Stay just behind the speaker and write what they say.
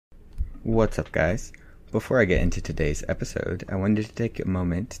What's up, guys? Before I get into today's episode, I wanted to take a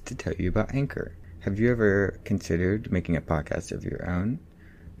moment to tell you about Anchor. Have you ever considered making a podcast of your own?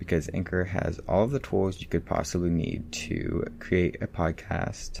 Because Anchor has all of the tools you could possibly need to create a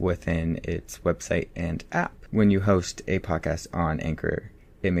podcast within its website and app. When you host a podcast on Anchor,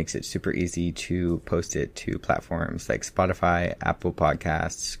 it makes it super easy to post it to platforms like Spotify, Apple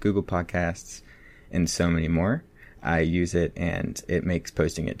Podcasts, Google Podcasts, and so many more. I use it and it makes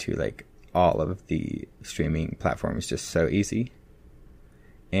posting it to all of the streaming platforms just so easy.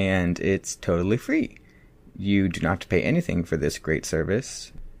 And it's totally free. You do not have to pay anything for this great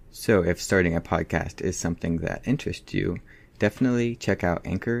service. So if starting a podcast is something that interests you, definitely check out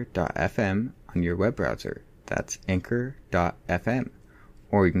anchor.fm on your web browser. That's anchor.fm.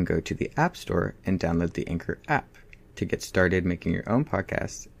 Or you can go to the App Store and download the Anchor app to get started making your own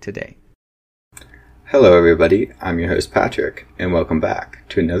podcast today. Hello everybody, I'm your host Patrick, and welcome back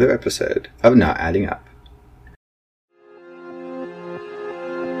to another episode of Not Adding Up.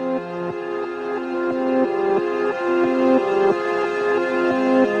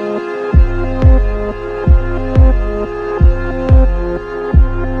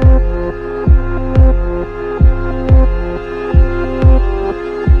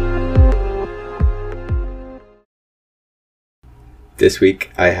 This week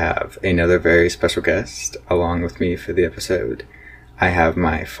I have another very special guest along with me for the episode. I have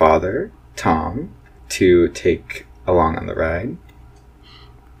my father, Tom, to take along on the ride.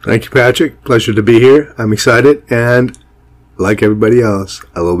 Thank you, Patrick. Pleasure to be here. I'm excited and, like everybody else,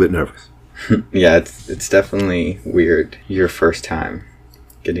 a little bit nervous. Yeah, it's definitely weird your first time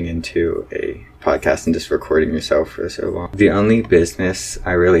getting into a podcast and just recording yourself for so long. The only business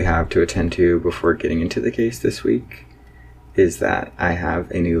I really have to attend to before getting into the case this week is that I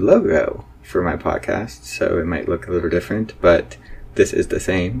have a new logo for my podcast, so it might look a little different, but this is the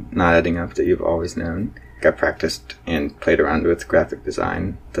same, Not Adding Up, that you've always known. I practiced and played around with graphic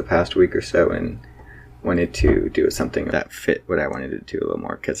design the past week or so and wanted to do something that fit what I wanted to do a little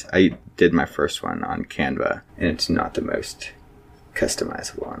more, because I did my first one on Canva, and it's not the most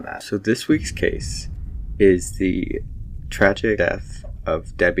customizable on that. So this week's case is the tragic death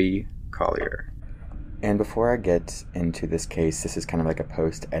of Debbie Collier. And before I get into this case, this is kind of like a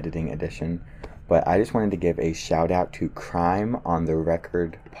post-editing edition, but I just wanted to give a shout out to Crime on the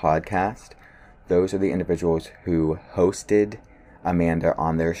Record podcast. Those are the individuals who hosted Amanda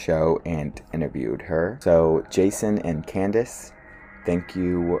on their show and interviewed her. So Jason and Candace, thank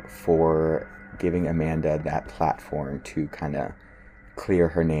you for giving Amanda that platform to kind of clear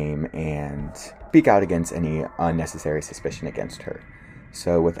her name and speak out against any unnecessary suspicion against her.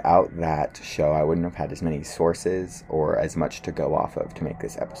 So without that show, I wouldn't have had as many sources or as much to go off of to make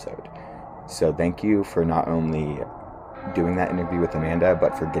this episode. So thank you for not only doing that interview with Amanda,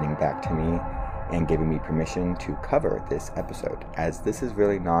 but for getting back to me and giving me permission to cover this episode, as this is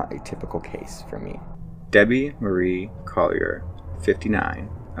really not a typical case for me. Debbie Marie Collier, 59,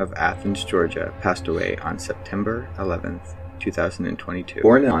 of Athens, Georgia, passed away on September 11th, 2022.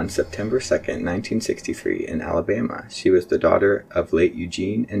 Born on September 2nd, 1963 in Alabama, she was the daughter of late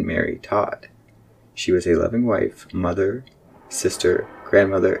Eugene and Mary Todd. She was a loving wife, mother, sister,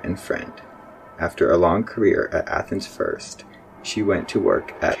 grandmother, and friend. After a long career at Athens First, she went to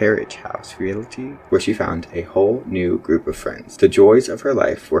work at Carriage House Realty, where she found a whole new group of friends. The joys of her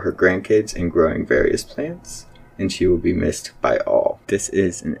life were her grandkids and growing various plants, and she will be missed by all. This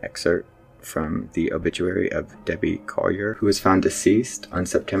is an excerpt from the obituary of Debbie Collier, who was found deceased on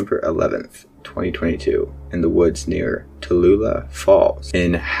September 11th, 2022, in the woods near Tallulah Falls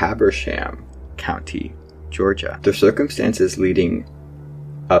in Habersham County, Georgia. The circumstances leading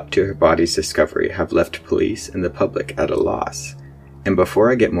up to her body's discovery have left police and the public at a loss. And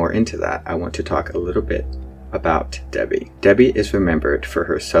before I get more into that, I want to talk a little bit about Debbie. Debbie is remembered for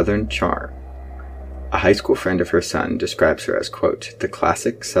her Southern charm. A high school friend of her son describes her as, quote, the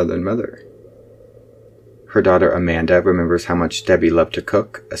classic Southern mother. Her daughter Amanda remembers how much Debbie loved to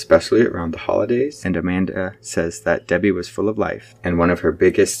cook, especially around the holidays, and Amanda says that Debbie was full of life and one of her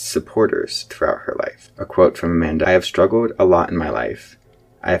biggest supporters throughout her life. A quote from Amanda, I have struggled a lot in my life.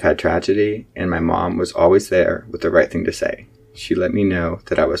 I have had tragedy, and my mom was always there with the right thing to say. She let me know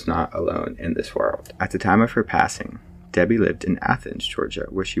that I was not alone in this world. At the time of her passing, Debbie lived in Athens, Georgia,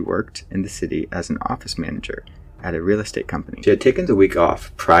 where she worked in the city as an office manager at a real estate company. She had taken the week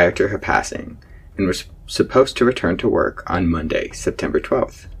off prior to her passing and was supposed to return to work on Monday, September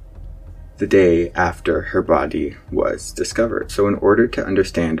 12th, the day after her body was discovered. So in order to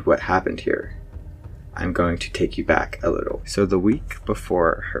understand what happened here, I'm going to take you back a little. So the week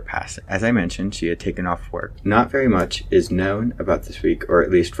before her passing, as I mentioned, she had taken off work. Not very much is known about this week, or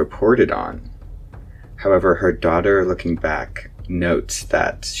at least reported on. However, her daughter, looking back, notes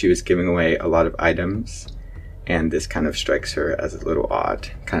that she was giving away a lot of items, and this kind of strikes her as a little odd,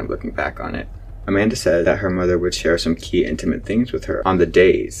 kind of looking back on it. Amanda said that her mother would share some key intimate things with her on the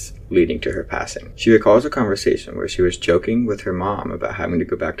days leading to her passing. She recalls a conversation where she was joking with her mom about having to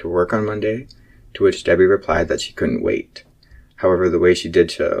go back to work on Monday, to which Debbie replied that she couldn't wait. However, the way she did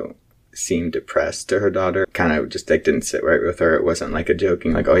so seemed depressed to her daughter. Kind of just didn't sit right with her. It wasn't like a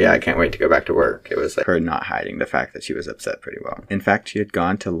joking, oh yeah, I can't wait to go back to work. It was her not hiding the fact that she was upset pretty well. In fact, she had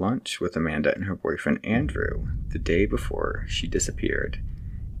gone to lunch with Amanda and her boyfriend Andrew the day before she disappeared.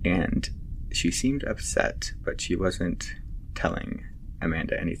 And she seemed upset, but she wasn't telling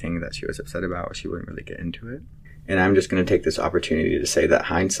Amanda anything that she was upset about. She wouldn't really get into it. And I'm just going to take this opportunity to say that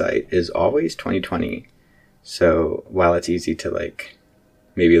hindsight is always 20/20. So while it's easy to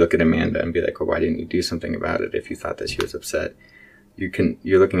maybe look at Amanda and be like, well, why didn't you do something about it if you thought that she was upset?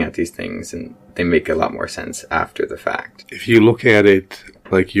 You're looking at these things and they make a lot more sense after the fact. If you look at it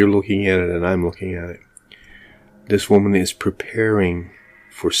like you're looking at it and I'm looking at it, this woman is preparing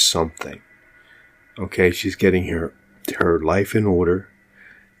for something. Okay, she's getting her life in order.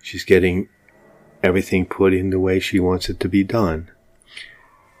 She's getting everything put in the way she wants it to be done.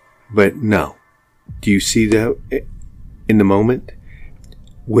 But no. Do you see that in the moment?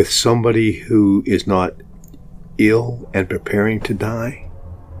 With somebody who is not ill and preparing to die?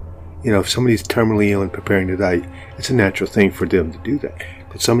 If somebody's terminally ill and preparing to die, it's a natural thing for them to do that.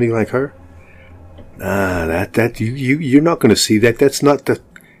 But somebody like her? You're not going to see that. It's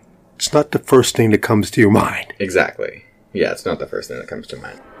not the first thing that comes to your mind. Exactly. Yeah, it's not the first thing that comes to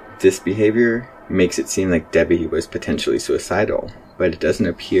mind. This behavior makes it seem like Debbie was potentially suicidal, but it doesn't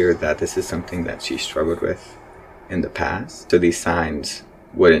appear that this is something that she struggled with in the past. So these signs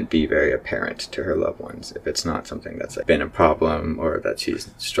wouldn't be very apparent to her loved ones if it's not something that's been a problem or that she's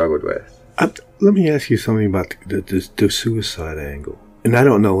struggled with. Let me ask you something about the suicide angle. And I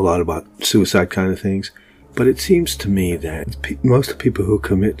don't know a lot about suicide kind of things, but it seems to me that most people who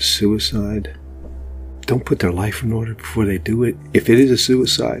commit suicide don't put their life in order before they do it. If it is a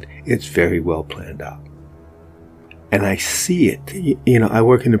suicide, it's very well planned out. And I see it. I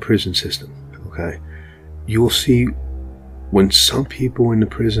work in the prison system, okay? You'll see when some people in the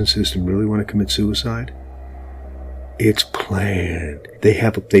prison system really want to commit suicide, it's planned.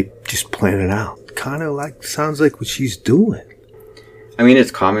 They just plan it out. Kind of sounds like what she's doing. I mean,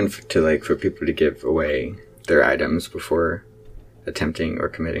 it's common for people to give away their items before attempting or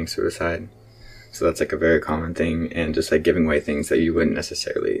committing suicide. So that's a very common thing, and just giving away things that you wouldn't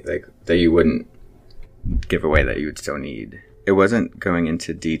necessarily that you wouldn't give away that you would still need. It wasn't going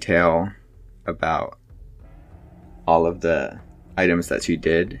into detail about all of the items that she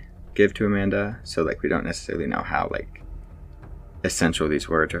did give to Amanda, so we don't necessarily know how essential these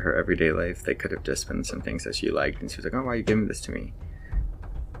were to her everyday life. They could have just been some things that she liked, and she was like, oh, why are you giving this to me?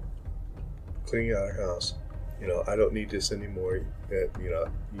 Cleaning out her house. I don't need this anymore.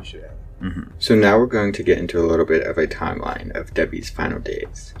 You should have it. Mm-hmm. So now we're going to get into a little bit of a timeline of Debbie's final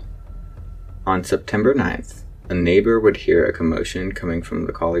days. On September 9th, a neighbor would hear a commotion coming from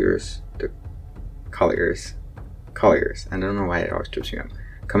the Colliers. I don't know why it always trips me up.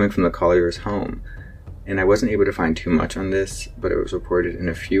 Coming from the Collier's home. And I wasn't able to find too much on this, but it was reported in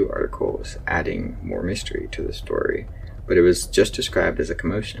a few articles, adding more mystery to the story. But it was just described as a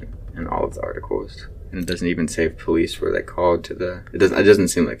commotion in all of the articles. And it doesn't even say if police were called to the... It doesn't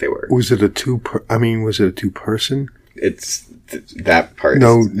seem like they were. Was it a two-person? It's that part.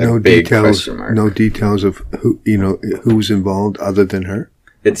 No big details. Question mark. No details of who was involved other than her.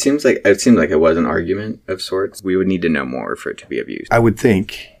 It seemed like it was an argument of sorts. We would need to know more for it to be abused. I would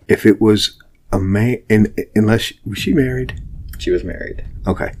think if it was a man, was she married? She was married.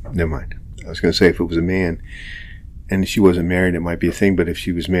 Okay, never mind. I was going to say if it was a man and she wasn't married, it might be a thing. But if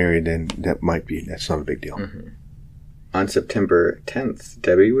she was married, then that's not a big deal. Mm-hmm. On September 10th,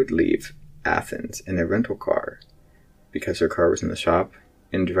 Debbie would leave Athens in a rental car because her car was in the shop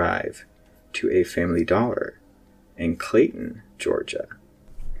and drive to a Family Dollar in Clayton, Georgia.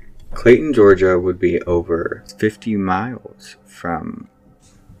 Clayton, Georgia would be over 50 miles from...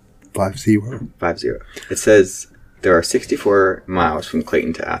 50. It says there are 64 miles from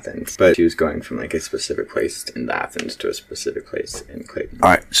Clayton to Athens, but she was going from a specific place in Athens to a specific place in Clayton. All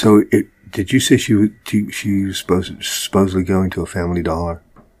right, so did you say she was supposedly going to a Family Dollar?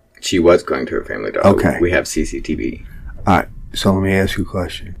 She was going to a Family Dollar. Okay. We have CCTV. All right, so let me ask you a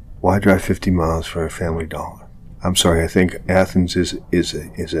question. Why drive 50 miles for a Family Dollar? I'm sorry, I think Athens is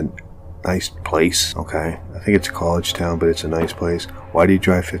nice place, okay? I think it's a college town, but it's a nice place. Why do you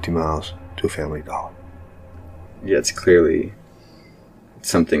drive 50 miles to a Family Dollar? Yeah, it's clearly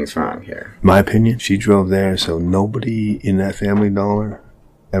something's wrong here. My opinion, she drove there so nobody in that Family Dollar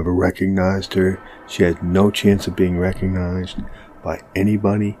ever recognized her. She had no chance of being recognized by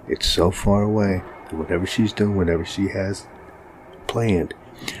anybody. It's so far away that whatever she's doing, whatever she has planned,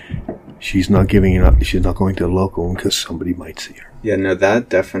 she's not giving it up. She's not going to the local one because somebody might see her. Yeah, no, that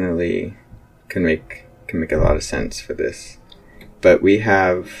definitely can make a lot of sense for this. But we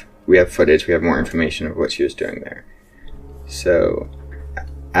have footage, we have more information of what she was doing there. So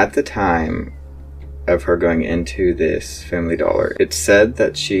at the time of her going into this Family Dollar, it said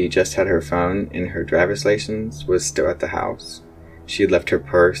that she just had her phone and her driver's license was still at the house. She had left her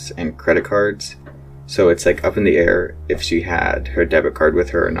purse and credit cards, so it's like up in the air if she had her debit card with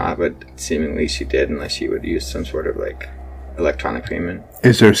her or not, but seemingly she did, unless she would use some sort of like electronic payment.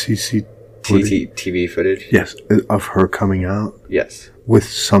 Is there CCTV footage? Yes, of her coming out? Yes. With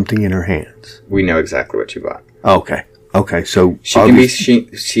something in her hands? We know exactly what she bought. Okay, so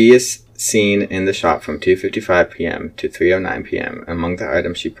she is seen in the shop from 2:55 p.m. to 3:09 p.m. Among the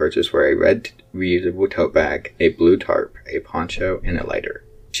items she purchased were a red reusable tote bag, a blue tarp, a poncho, and a lighter.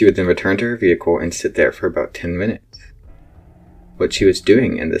 She would then return to her vehicle and sit there for about 10 minutes. What she was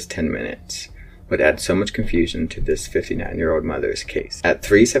doing in this 10 minutes would add so much confusion to this 59-year-old mother's case. At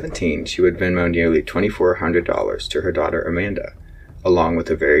 3:17, she would Venmo nearly $2,400 to her daughter Amanda, along with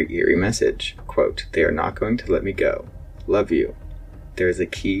a very eerie message. Quote, "They are not going to let me go. Love you. There is a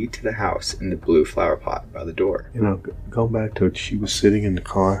key to the house in the blue flower pot by the door." You know, go back to it. She was sitting in the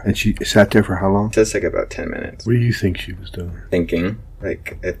car, and she sat there for how long? Just like about 10 minutes. What do you think she was doing? Thinking,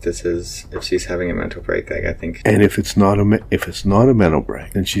 like, if she's having a mental break, like, I think. And if it's not a mental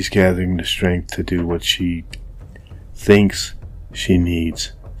break, then she's gathering the strength to do what she thinks she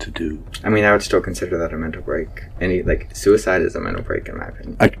needs to do. I mean, I would still consider that a mental break. Suicide is a mental break, in my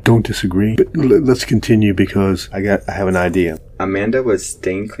opinion. I don't disagree, but let's continue because I have an idea. Amanda was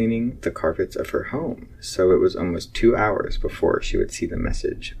stain cleaning the carpets of her home, so it was almost 2 hours before she would see the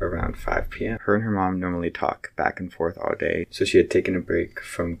message around 5 p.m. Her and her mom normally talk back and forth all day, so she had taken a break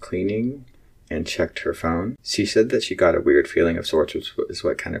from cleaning and checked her phone. She said that she got a weird feeling of sorts, which is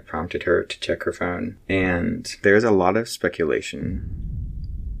what kind of prompted her to check her phone. And there's a lot of speculation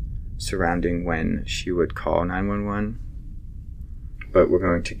surrounding when she would call 911, but we're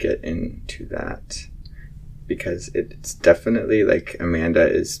going to get into that because it's definitely like Amanda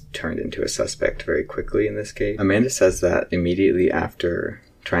is turned into a suspect very quickly in this case. Amanda says that immediately after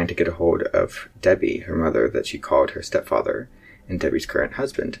trying to get a hold of Debbie, her mother, that she called her stepfather and Debbie's current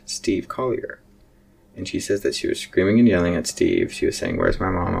husband, Steve Collier. And she says that she was screaming and yelling at Steve. She was saying, "Where's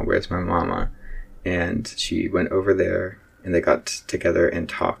my mama? Where's my mama?" And she went over there and they got together and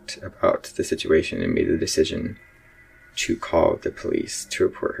talked about the situation and made the decision to call the police to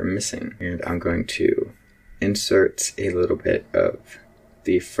report her missing. And I'm going to insert a little bit of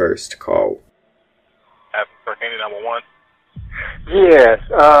the first call. Candy number 1. Yes.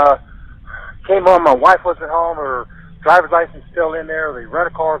 Came home. My wife wasn't home. Her driver's license still in there. The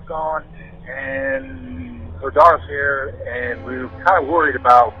rental car's gone, and her daughter's here. And we were kind of worried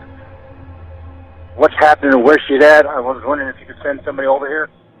about what's happening and where she's at. I was wondering if you could send somebody over here.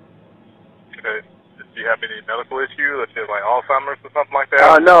 Okay. Do you have any medical issue? Let's say like Alzheimer's or something like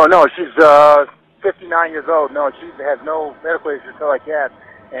that? No. She's 59 years old. No, she has no medical issues like that.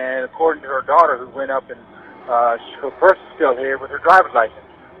 And according to her daughter, who went up and her purse is still here with her driver's license.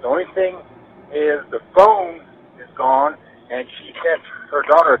 The only thing is the phone is gone, and she sent her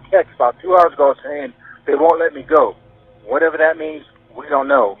daughter a text about 2 hours ago saying they won't let me go. Whatever that means, we don't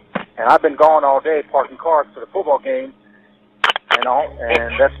know. And I've been gone all day parking cars for the football game and all,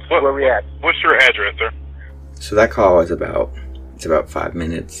 and that's where we're at. What's your address, sir? So that call is about 5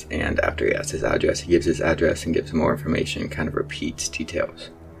 minutes, and after he asks his address, he gives his address and gives more information, kind of repeats details.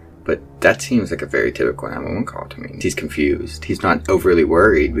 But that seems like a very typical 911 call to me. He's confused. He's not overly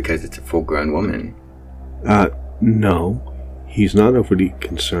worried because it's a full-grown woman. No, he's not overly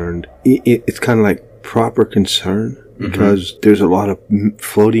concerned. It's kind of like proper concern because there's a lot of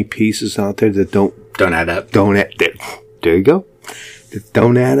floating pieces out there that don't add up. There you go. That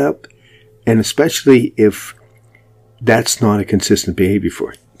don't add up. And especially if that's not a consistent behavior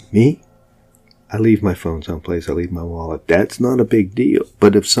for me. I leave my phone someplace. I leave my wallet. That's not a big deal.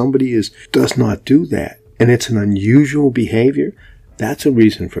 But if somebody does not do that, and it's an unusual behavior, that's a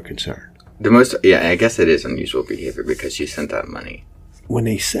reason for concern. I guess it is unusual behavior because she sent that money. When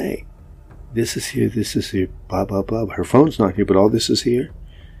they say, this is here, blah, blah, blah, her phone's not here, but all this is here,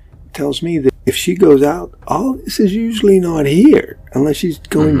 it tells me that if she goes out, all this is usually not here, unless she's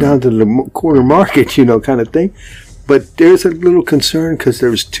going down to the corner market, kind of thing. But there's a little concern because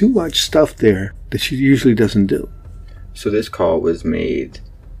there's too much stuff there that she usually doesn't do. So this call was made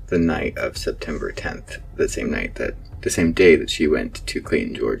the night of September 10th, the same day that she went to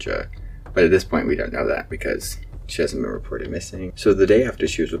Clayton, Georgia. But at this point, we don't know that because she hasn't been reported missing. So the day after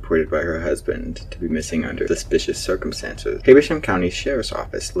she was reported by her husband to be missing under suspicious circumstances, Habersham County Sheriff's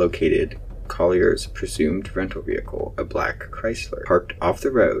Office located Collier's presumed rental vehicle, a black Chrysler, parked off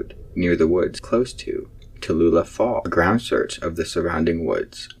the road near the woods close to Tallulah Fall. A ground search of the surrounding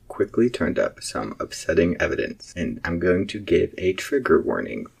woods quickly turned up some upsetting evidence, and I'm going to give a trigger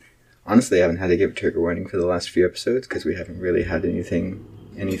warning. Honestly, I haven't had to give a trigger warning for the last few episodes because we haven't really had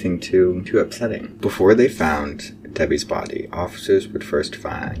anything too upsetting. Before they found Debbie's body, officers would first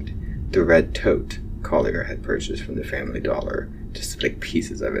find the red tote Collier had purchased from the Family Dollar, just like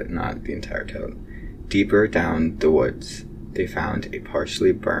pieces of it, not the entire tote. Deeper down the woods, they found a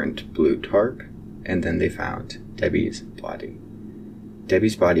partially burned blue tarp, and then they found Debbie's body.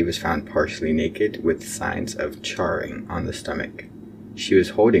 Debbie's body was found partially naked with signs of charring on the stomach. She was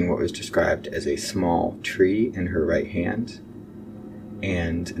holding what was described as a small tree in her right hand,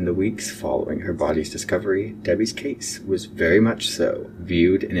 and in the weeks following her body's discovery, Debbie's case was very much so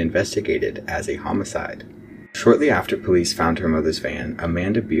viewed and investigated as a homicide. Shortly after police found her mother's van,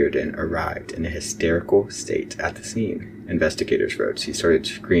 Amanda Bearden arrived in a hysterical state at the scene. Investigators wrote she started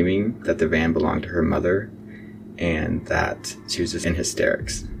screaming that the van belonged to her mother and that she was just in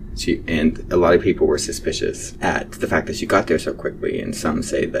hysterics. And a lot of people were suspicious at the fact that she got there so quickly, and some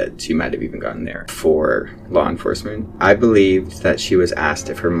say that she might have even gotten there for law enforcement. I believed that she was asked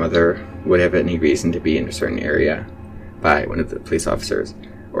if her mother would have any reason to be in a certain area by one of the police officers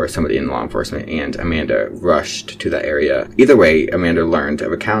or somebody in law enforcement, and Amanda rushed to that area. Either way, Amanda learned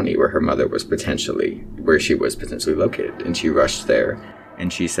of a county where she was potentially located, and she rushed there,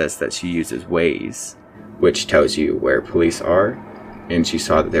 and she says that she uses Waze, which tells you where police are, and she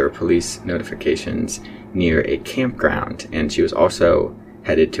saw that there were police notifications near a campground, and she was also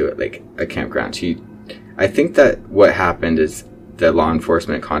headed to a campground. I think that what happened is the law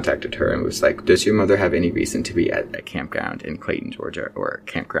enforcement contacted her and was like, does your mother have any reason to be at a campground in Clayton, Georgia, or a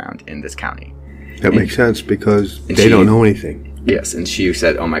campground in this county? That makes sense because they don't know anything. Yes, and she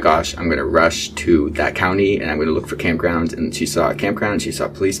said, oh my gosh, I'm going to rush to that county and I'm going to look for campgrounds. And she saw a campground, and she saw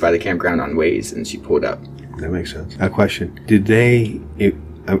police by the campground on Waze, and she pulled up. That makes sense. A question.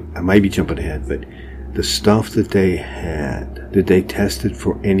 I might be jumping ahead, but the stuff that they had, did they test it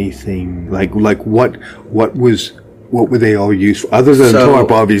for anything? Like what were they all used for? Other than tarp,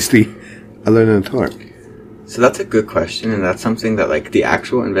 obviously. Other than tarp. So that's a good question, and that's something that the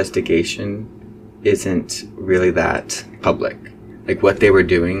actual investigation isn't really that public. What they were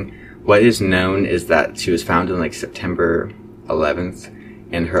doing, what is known is that she was found on September 11th,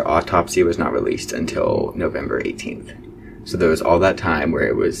 and her autopsy was not released until November 18th. So there was all that time where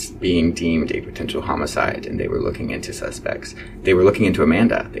it was being deemed a potential homicide, and they were looking into suspects. They were looking into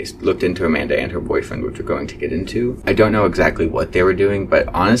Amanda. They looked into Amanda and her boyfriend, which we're going to get into. I don't know exactly what they were doing, but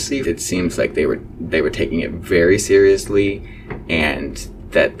honestly, it seems like they were taking it very seriously, and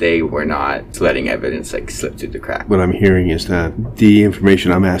that they were not letting evidence slip through the crack. What I'm hearing is that the information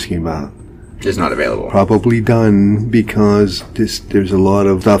I'm asking about is not available. Probably done because there's a lot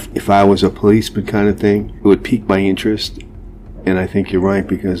of stuff. If I was a policeman kind of thing, it would pique my interest. And I think you're right,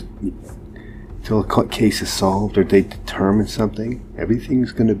 because until a case is solved or they determine something,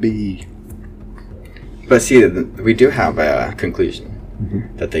 everything's going to be... But see, we do have a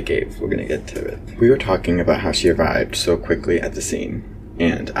conclusion that they gave. We're going to get to it. We were talking about how she arrived so quickly at the scene,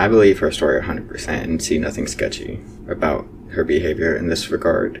 and I believe her story 100% and see nothing sketchy about her behavior in this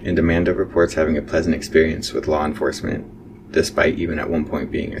regard. And Amanda reports having a pleasant experience with law enforcement, despite even at one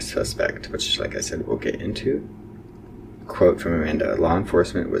point being a suspect, which, like I said, we'll get into. Quote from Amanda, law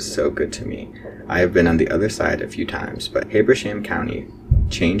enforcement was so good to me. I have been on the other side a few times, but Habersham County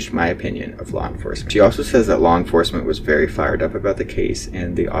changed my opinion of law enforcement. She also says that law enforcement was very fired up about the case,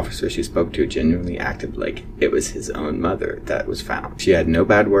 and the officer she spoke to genuinely acted like it was his own mother that was found. She had no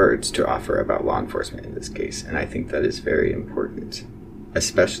bad words to offer about law enforcement in this case, and I think that is very important,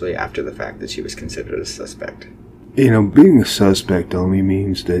 especially after the fact that she was considered a suspect. Being a suspect only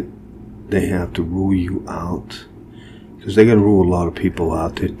means that they have to rule you out. Because they're going to rule a lot of people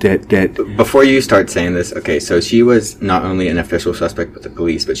out. That Before you start saying this, okay, so she was not only an official suspect with the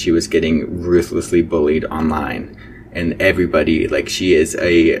police, but she was getting ruthlessly bullied online. And everybody, she is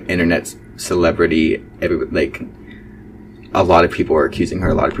a internet celebrity. A lot of people are accusing her.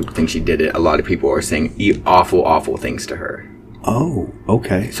 A lot of people think she did it. A lot of people are saying awful, awful things to her. Oh,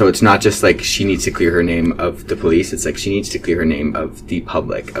 okay. So it's not just like she needs to clear her name of the police. It's like she needs to clear her name of the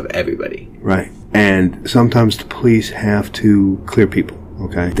public, of everybody. Right. And sometimes the police have to clear people,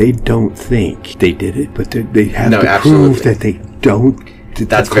 okay? They don't think they did it, but they have to prove that they don't.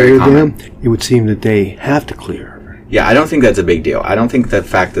 That's clear very common. them, it would seem that they have to clear her. Yeah, I don't think that's a big deal. I don't think the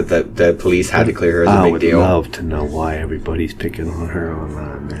fact that the police had to clear her is a big deal. I would love to know why everybody's picking on her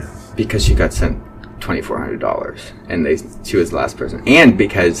online, man. Because she got sent $2,400, and she was the last person. And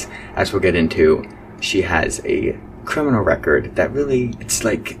because, as we'll get into, she has a criminal record that really, it's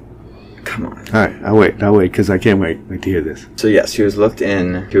like, come on. All right, I'll wait, because I can't wait to hear this. So yes, she was looked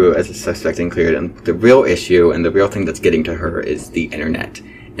into as a suspect and cleared, and the real issue and the real thing that's getting to her is the internet.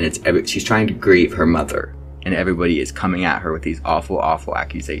 And she's trying to grieve her mother, and everybody is coming at her with these awful, awful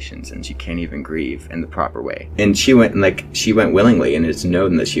accusations, and she can't even grieve in the proper way. And she went willingly, and it's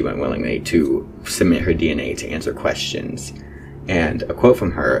known that she went willingly to submit her DNA to answer questions. And a quote from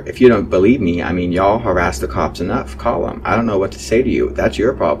her: "If you don't believe me, I mean, y'all harass the cops enough. Call them. I don't know what to say to you. That's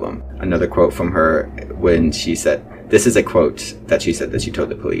your problem." Another quote from her when she said, this is a quote that she said that she told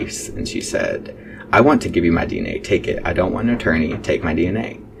the police, and she said, "I want to give you my DNA. Take it. I don't want an attorney. Take my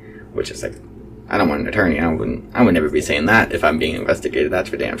DNA." Which is like, I don't want an attorney. I would never be saying that if I'm being investigated. That's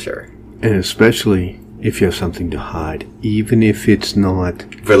for damn sure. And especially if you have something to hide, even if it's not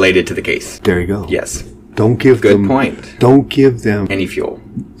related to the case. There you go. Yes. Don't give them... Good point. Don't give them... any fuel.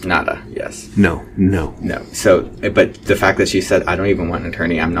 Nada. Yes. No. So, but the fact that she said, "I don't even want an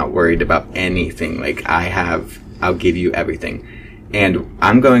attorney. I'm not worried about anything. Like, I'll give you everything." And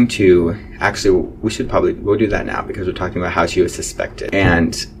I'm going to... Actually, we'll do that now, because we're talking about how she was suspected.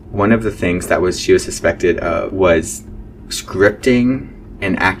 And one of the things that she was suspected of was scripting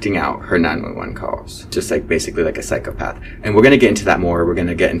and acting out her 911 calls, just like basically like a psychopath. And we're going to get into that more. We're going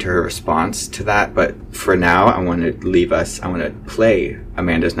to get into her response to that. But for now, I want to play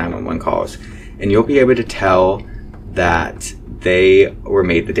Amanda's 911 calls, and you'll be able to tell that they were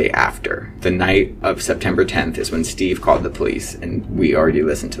made the day after. The night of September 10th is when Steve called the police, and we already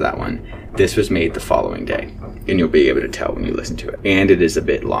listened to that one. This was made the following day, and you'll be able to tell when you listen to it. And it is a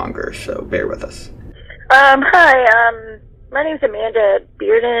bit longer, so bear with us. Hi, my name's Amanda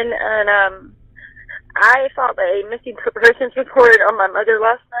Bearden, and I filed a missing persons report on my mother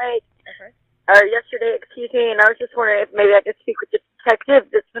last night, or yesterday, excuse me, and I was just wondering if maybe I could speak with the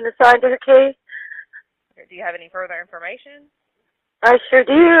detective that's been assigned to her case. Do you have any further information? I sure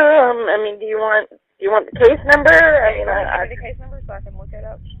do. I mean, do you want the case number? I mean, I the case number so I can look it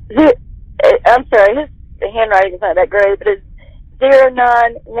up. I'm sorry, the handwriting is not that great, but it's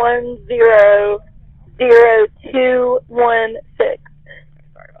 09100216. Sorry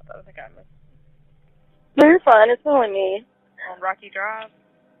about that. I think I missed. No, you're fine. It's only me. On Rocky Drive?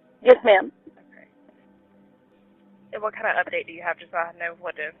 Yes, ma'am. Okay. And what kind of update do you have, just so I know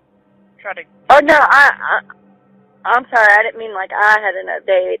what to try to... Oh, no, I'm sorry. I didn't mean like I had an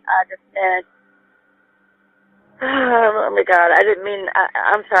update. I just meant... Oh, my God. I didn't mean...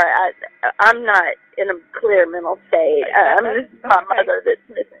 I'm sorry. I'm not in a clear mental state. This is my mother that's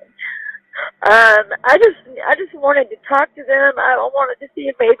missing. I just wanted to talk to them. I wanted to see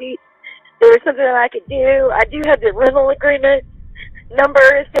if maybe there was something that I could do. I do have the rental agreement number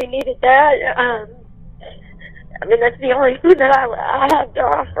if they needed that. I mean, that's the only thing that I have to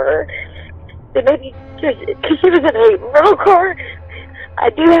offer. But maybe, because she was in a rental car,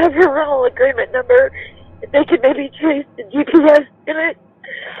 I do have her rental agreement number. If they could maybe trace the GPS in it.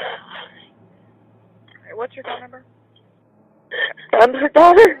 What's your phone number? I'm her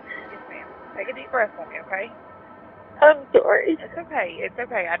daughter. Yes, ma'am. Take a deep breath for me, okay? I'm sorry. It's okay. It's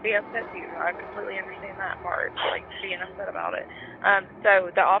okay. I'd be upset too. I completely understand that part, like being upset about it. So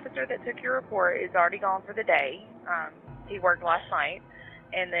the officer that took your report is already gone for the day. He worked last night.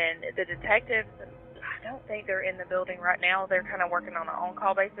 And then the detectives, I don't think they're in the building right now. They're kind of working on an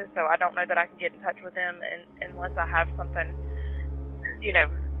on-call basis, so I don't know that I can get in touch with them unless I have something,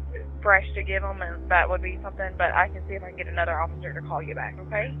 fresh to give them, and that would be something. But I can see if I can get another officer to call you back,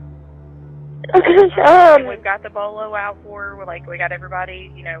 okay? Okay, we've got the bolo out for her. We got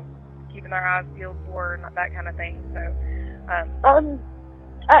everybody, keeping their eyes peeled for her, and that kind of thing. So,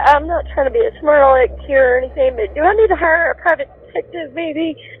 I'm not trying to be a smart aleck here or anything, but do I need to hire a private detective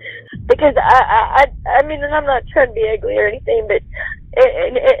maybe? Because I mean, and I'm not trying to be ugly or anything, but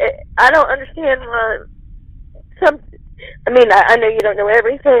I don't understand I know you don't know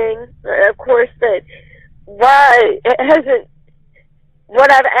everything, of course, but why hasn't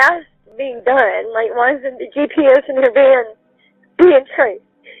what I've asked being done? Like, why isn't the GPS in her van being traced?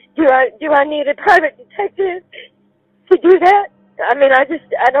 Do I need a private detective to do that? I mean, I'm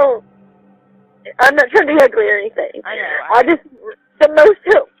not trying to be ugly or anything. I know. the most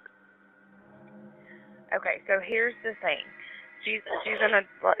help. Okay, so here's the thing. She's an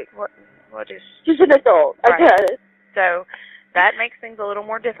what is She's an adult. I Right. get it. So that makes things a little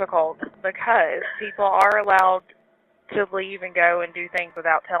more difficult because people are allowed to leave and go and do things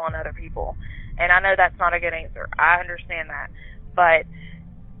without telling other people. And I know that's not a good answer. I understand that. But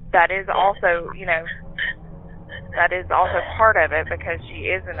that is also, that is also part of it because she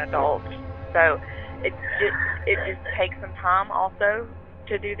is an adult. So it just takes some time also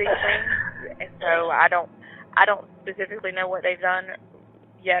to do these things. And so I don't specifically know what they've done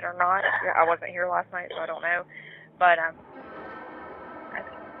yet or not. I wasn't here last night, so I don't know. But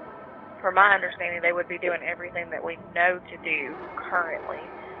from my understanding, they would be doing everything that we know to do currently.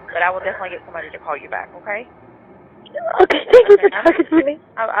 But I will definitely get somebody to call you back, okay? Okay, thank you for talking to me.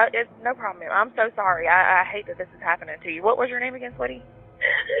 It's no problem. I'm so sorry. I hate that this is happening to you. What was your name again, sweetie?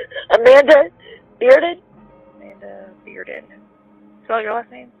 Amanda Bearden. Amanda Bearden. Spell your last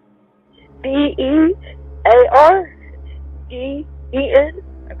name. Bearden. Okay.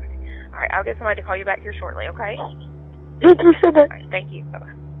 All right. I'll get somebody to call you back here shortly, okay? Thank you so much. All right, thank you.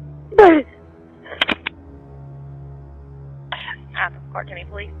 Bye-bye. Bye. Clark County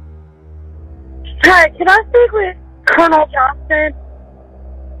Police. Hi, can I speak with Colonel Johnson?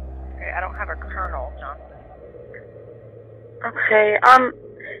 Okay, I don't have a Colonel Johnson. Okay,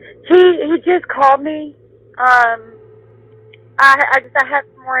 he just called me. I have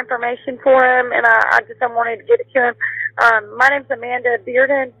some more information for him, and I wanted to get it to him. My name's Amanda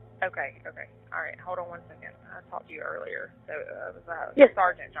Bearden. Okay. All right, hold on 1 second. I talked to you earlier, so it was Yes.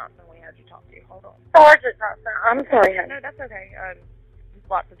 Sergeant Johnson we had you talk to. Hold on. Sergeant Johnson. I'm sorry, honey. No, that's okay. There's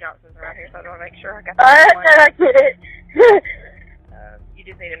lots of Johnsons around here, so I want to make sure I got I the right one. get it. You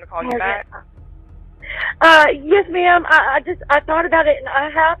just need him to call you back? Yes, ma'am. I thought about it, and I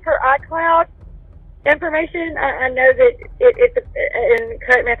have her iCloud information. I know that and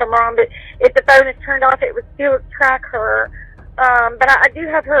correct me if I'm wrong, but if the phone is turned off, it would still track her. But I do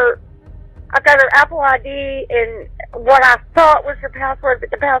have her. I've got her Apple ID and what I thought was her password,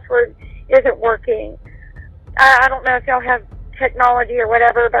 but the password isn't working. I don't know if y'all have technology or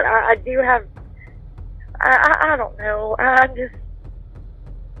whatever, but I do have. I don't know. All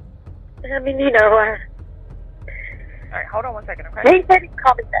right, hold on 1 second, okay? He said he'd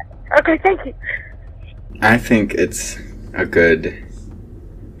call me back. Okay, thank you. I think it's a good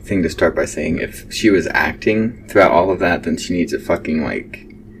thing to start by saying if she was acting throughout all of that, then she needs a fucking,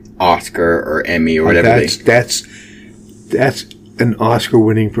 Oscar or Emmy or whatever. That's an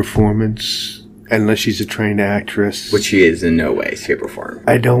Oscar-winning performance, unless she's a trained actress. Which she is in no way, shape, or form.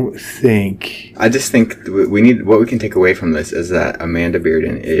 I don't think. I just think what we can take away from this is that Amanda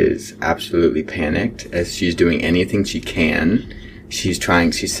Bearden is absolutely panicked as she's doing anything she can. She's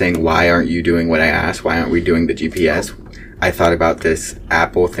saying, why aren't you doing what I asked? Why aren't we doing the GPS? I thought about this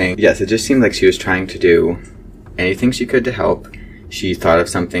Apple thing. Yes, it just seemed like she was trying to do anything she could to help. She thought of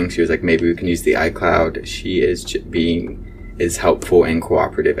something. She was like, maybe we can use the iCloud. She is being as helpful and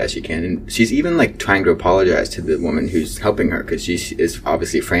cooperative as she can. And she's even trying to apologize to the woman who's helping her because she is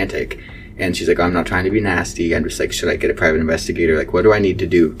obviously frantic. And she's like, I'm not trying to be nasty. I'm just should I get a private investigator? What do I need to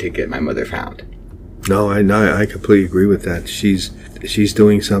do to get my mother found? No, I completely agree with that. She's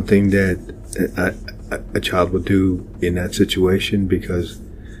doing something that a child would do in that situation because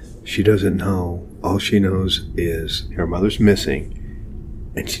she doesn't know. All she knows is her mother's missing,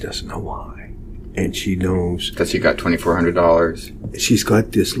 and she doesn't know why. And she knows that she got $2,400. She's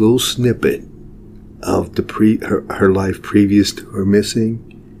got this little snippet of her life previous to her missing,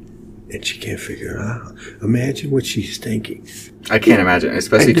 and she can't figure it out. Imagine what she's thinking. I can't imagine,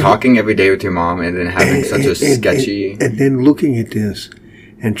 especially talking every day with your mom and then having such a sketchy... And then looking at this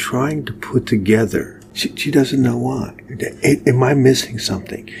and trying to put together. She doesn't know why. Am I missing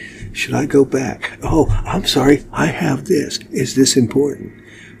something? Should I go back? Oh, I'm sorry, I have this. Is this important?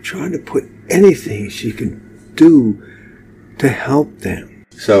 Trying to put anything she can do to help them.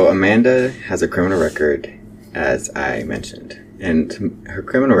 So Amanda has a criminal record, as I mentioned. And her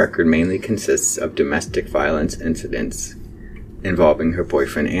criminal record mainly consists of domestic violence incidents involving her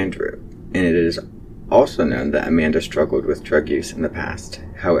boyfriend Andrew. And it is also known that Amanda struggled with drug use in the past.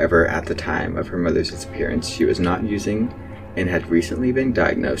 However, at the time of her mother's disappearance, she was not using and had recently been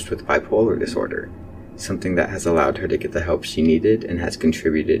diagnosed with bipolar disorder, something that has allowed her to get the help she needed and has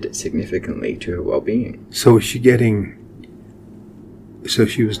contributed significantly to her well-being. So she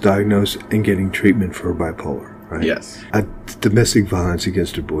was diagnosed and getting treatment for bipolar, right? Yes. Domestic violence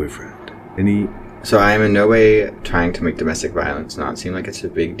against her boyfriend. So I am in no way trying to make domestic violence not seem like it's a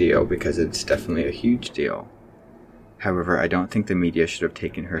big deal, because it's definitely a huge deal. However, I don't think the media should have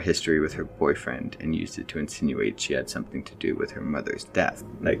taken her history with her boyfriend and used it to insinuate she had something to do with her mother's death.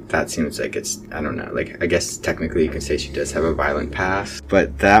 Like, that seems like it's, I don't know, like, I guess technically you can say she does have a violent past,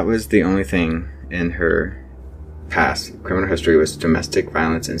 but that was the only thing in her past criminal history was domestic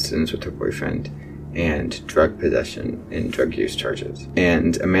violence incidents with her boyfriend and drug possession and drug use charges.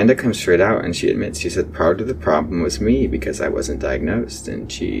 And Amanda comes straight out and she admits, she said, part of the problem was me because I wasn't diagnosed,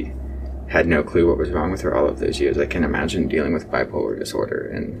 and she had no clue what was wrong with her all of those years. I can imagine dealing with bipolar disorder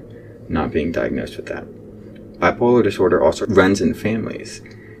and not being diagnosed with that. Bipolar disorder also runs in families.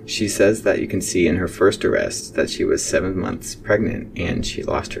 She says that you can see in her first arrest that she was 7 months pregnant and she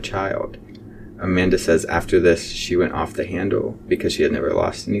lost her child. Amanda says after this she went off the handle because she had never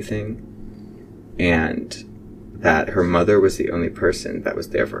lost anything, and that her mother was the only person that was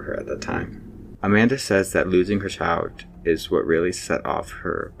there for her at the time. Amanda says that losing her child is what really set off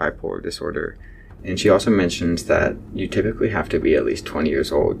her bipolar disorder, and she also mentions that you typically have to be at least 20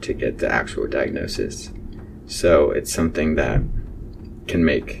 years old to get the actual diagnosis. So it's something that can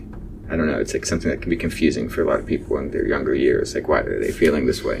make, I don't know, it's like something that can be confusing for a lot of people in their younger years. Like, why are they feeling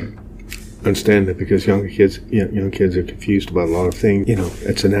this way? Understand that because young kids are confused about a lot of things. You know,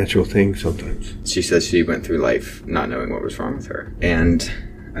 it's a natural thing sometimes. She says she went through life not knowing what was wrong with her. And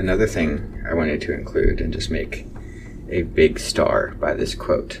another thing I wanted to include and just make a big star by this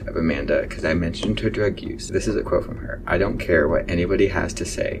quote of Amanda, because I mentioned her drug use. This is a quote from her. "I don't care what anybody has to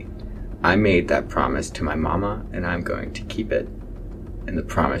say. I made that promise to my mama and I'm going to keep it." And the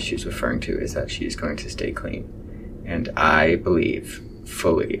promise she's referring to is that she's going to stay clean. And I believe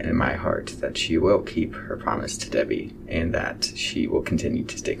fully in my heart that she will keep her promise to Debbie and that she will continue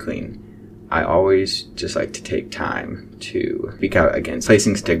to stay clean. I always just like to take time to speak out against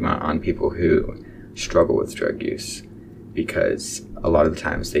placing stigma on people who struggle with drug use, because a lot of the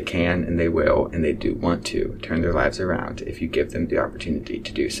times they can and they will and they do want to turn their lives around if you give them the opportunity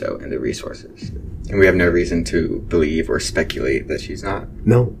to do so and the resources. And we have no reason to believe or speculate that she's not.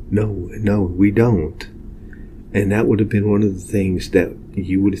 No, we don't. And that would have been one of the things that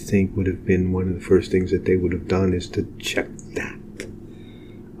you would think would have been one of the first things that they would have done, is to check that.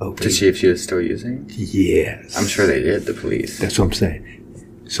 Okay. To see if she was still using? Yes. I'm sure they did, the police. That's what I'm saying.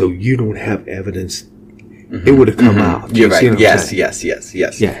 So you don't have evidence. Mm-hmm. It would have come out. You're right. Yes.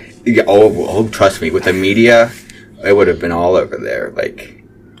 Yeah. Oh, trust me. With the media, it would have been all over there. Like,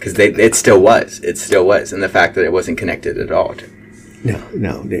 because it still was. It still was. And the fact that it wasn't connected at all. No.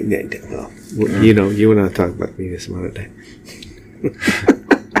 You know, you and I talk about me this amount of time.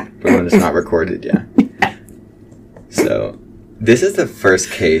 But when it's not recorded, yeah. So, this is the first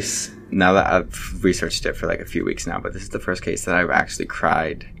case, now that I've researched it for like a few weeks now, but this is the first case that I've actually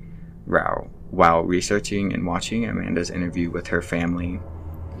cried while researching and watching Amanda's interview with her family.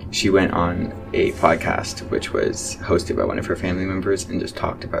 She went on a podcast which was hosted by one of her family members and just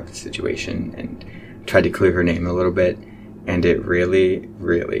talked about the situation and tried to clear her name a little bit, and it really,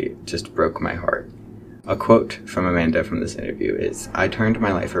 really just broke my heart. A quote from Amanda from this interview is, "I turned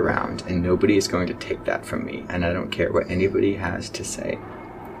my life around and nobody is going to take that from me, and I don't care what anybody has to say."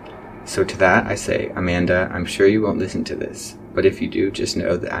 So to that I say, Amanda, I'm sure you won't listen to this, but if you do, just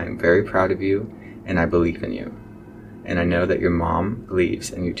know that I am very proud of you and I believe in you. And I know that your mom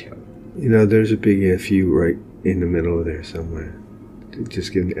believes in you too. You know, there's a big FU right in the middle of there somewhere.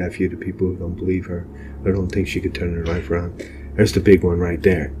 Just giving FU to people who don't believe her or don't think she could turn her life around. There's the big one right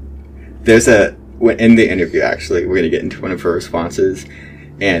there. In the interview, actually, we're going to get into one of her responses,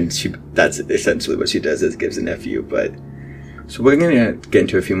 and that's essentially what she does, is gives an FU. But so we're going to get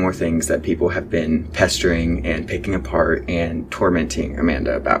into a few more things that people have been pestering and picking apart and tormenting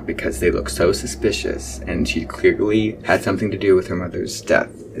Amanda about because they look so suspicious, and she clearly had something to do with her mother's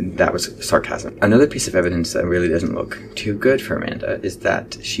death. And that was sarcasm. Another piece of evidence that really doesn't look too good for Amanda is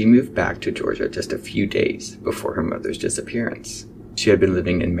that she moved back to Georgia just a few days before her mother's disappearance. She had been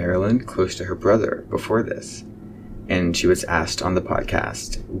living in Maryland close to her brother before this. And she was asked on the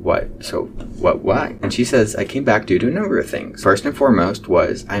podcast, why? And she says, I came back due to a number of things. First and foremost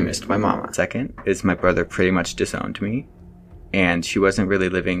was, I missed my mama. Second is my brother pretty much disowned me. And she wasn't really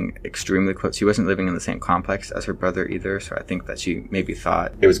living extremely close. She wasn't living in the same complex as her brother either. So I think that she maybe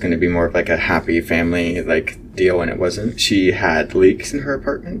thought it was going to be more of like a happy family like deal, and it wasn't. She had leaks in her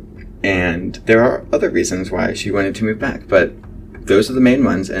apartment. And there are other reasons why she wanted to move back. But those are the main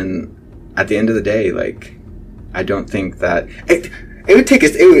ones. And at the end of the day, like, I don't think that it would take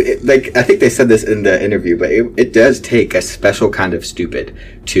us, I think they said this in the interview, but it does take a special kind of stupid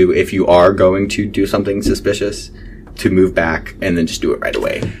to, if you are going to do something suspicious, to move back and then just do it right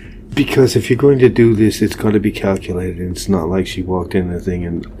away. Because if you're going to do this, it's got to be calculated, and it's not like she walked in the thing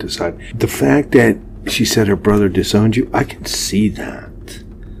and decided. The fact that she said her brother disowned you. I can see that.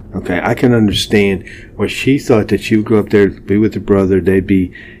 Okay, I can understand where she thought that she would go up there to be with her brother. They'd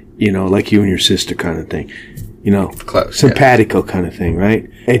be, like you and your sister kind of thing. Close, simpatico kind of thing, right?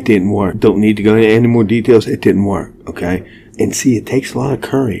 It didn't work. Don't need to go into any more details. It didn't work, okay? And see, it takes a lot of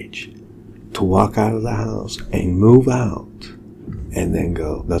courage to walk out of the house and move out and then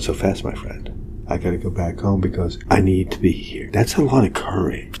go, not so fast, my friend. I got to go back home because I need to be here. That's a lot of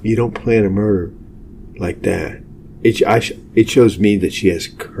courage. You don't plan a murder like that. It shows me that she has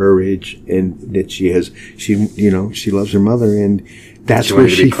courage and that she loves her mother, and that's where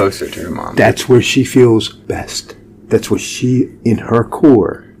she be closer to her mom. That's where she feels best. That's where she, in her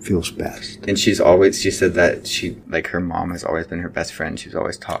core, feels best. And she said that her mom has always been her best friend. She's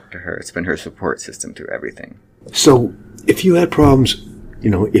always talked to her. It's been her support system through everything. So, if you had problems,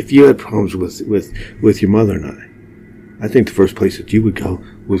 with your mother and I think the first place that you would go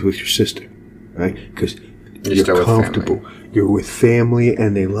was with your sister, right? Because you're comfortable. You're with family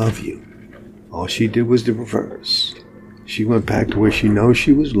and they love you. All she did was the reverse. She went back to where she knows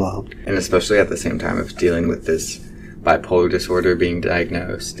she was loved. And especially at the same time of dealing with this bipolar disorder being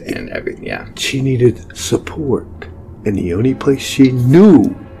diagnosed and everything, yeah. She needed support. And the only place she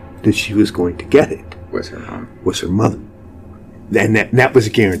knew that she was going to get it was her mom. Was her mother. And that was a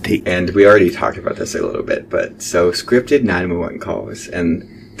guarantee. And we already talked about this a little bit, but so scripted 911 calls, and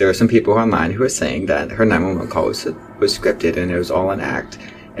there are some people online who are saying that her 911 call was scripted and it was all an act.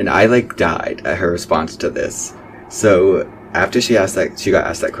 And I died at her response to this. So after she got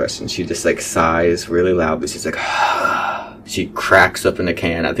asked that question, she just sighs really loudly. She's like, she cracks open a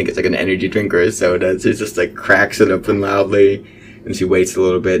can. I think it's an energy drink or a soda. She just cracks it open loudly, and she waits a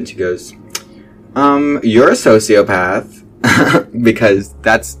little bit and she goes, you're a sociopath. Because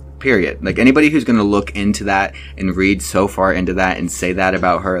that's period. Anybody who's going to look into that and read so far into that and say that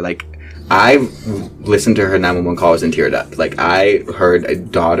about her, I listened to her 911 calls and teared up. I heard a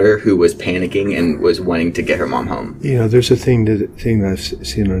daughter who was panicking and was wanting to get her mom home. There's a thing that I've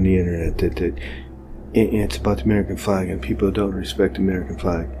seen on the internet that it's about the American flag, and people who don't respect the American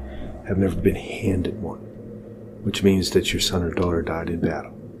flag have never been handed one, which means that your son or daughter died in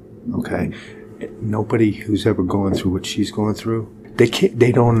battle. Okay? Nobody who's ever gone through what she's going through,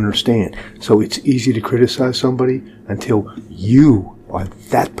 they don't understand. So it's easy to criticize somebody until you are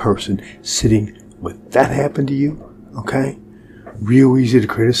that person sitting with that happened to you, okay? Real easy to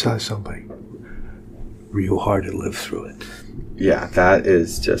criticize somebody. Real hard to live through it. Yeah, that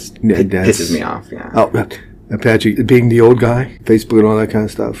is just, it pisses me off, yeah. Oh, Patrick, being the old guy, Facebook and all that kind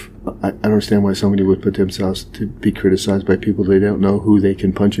of stuff, I don't understand why somebody would put themselves to be criticized by people they don't know, who they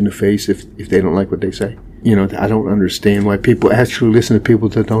can punch in the face if they don't like what they say. I don't understand why people actually listen to people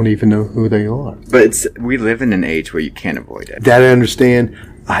that don't even know who they are. But we live in an age where you can't avoid it. That I understand.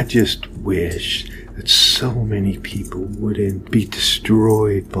 I just wish that so many people wouldn't be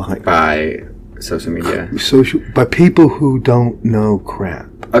destroyed by social media. By people who don't know crap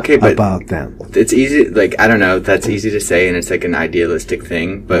about them. It's easy, I don't know, that's easy to say, and it's an idealistic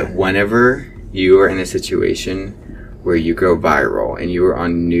thing, but whenever you are in a situation where you go viral and you are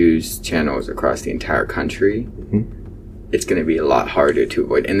on news channels across the entire country, it's going to be a lot harder to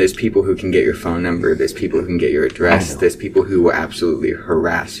avoid. And there's people who can get your phone number, there's people who can get your address, there's people who will absolutely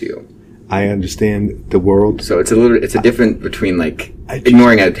harass you. I understand the world. So it's a difference between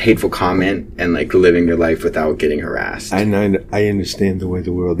ignoring a hateful comment and living your life without getting harassed. I understand the way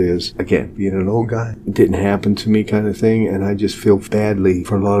the world is. Again, being an old guy, it didn't happen to me kind of thing, and I just feel badly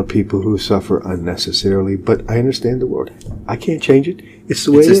for a lot of people who suffer unnecessarily, but I understand the world. I can't change it. It's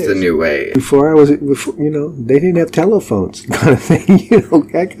the way it is. It's just the new way. Before, they didn't have telephones kind of thing,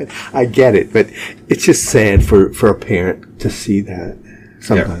 I get it, but it's just sad for a parent to see that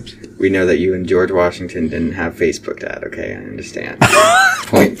sometimes. Yeah. We know that you and George Washington didn't have Facebook, Dad, okay? I understand.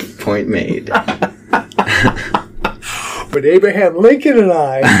 Point made. But Abraham Lincoln and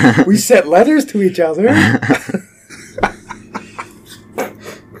I, we sent letters to each other.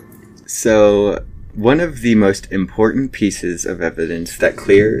 So, one of the most important pieces of evidence that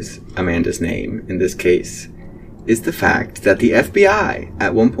clears Amanda's name in this case is the fact that the FBI,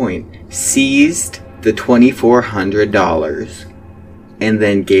 at one point, seized the $2,400 and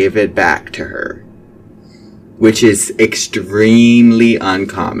then gave it back to her, which is extremely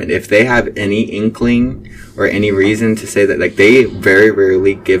uncommon. If they have any inkling or any reason to say that, they very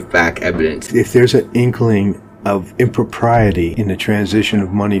rarely give back evidence. If there's an inkling of impropriety in the transition of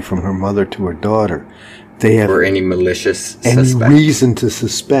money from her mother to her daughter, they have or any malicious any reason to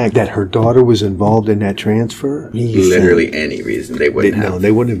suspect that her daughter was involved in that transfer. Literally any reason they wouldn't have. No,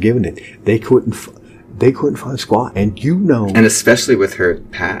 they wouldn't have given it. They couldn't. They couldn't find squat, and And especially with her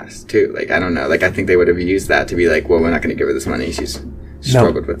past, too. Like, I don't know. Like, I think they would have used that to be like, well, we're not going to give her this money. She's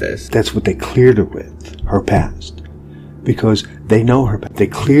struggled with this. That's what they cleared her with, her past. Because they know her past. They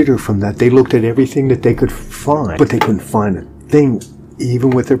cleared her from that. They looked at everything that they could find, but they couldn't find a thing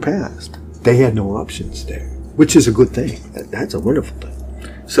even with her past. They had no options there, which is a good thing. That's a wonderful thing.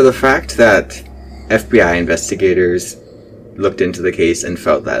 So the fact that FBI investigators looked into the case and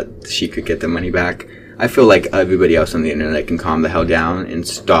felt that she could get the money back, I feel like everybody else on the internet can calm the hell down and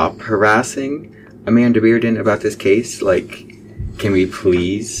stop harassing Amanda Bearden about this case. Like, can we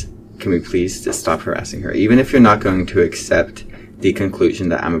please just stop harassing her? Even if you're not going to accept the conclusion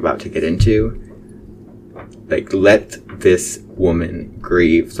that I'm about to get into, like, let this woman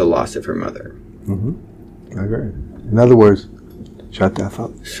grieve the loss of her mother. Mm-hmm. I agree. In other words, shut the fuck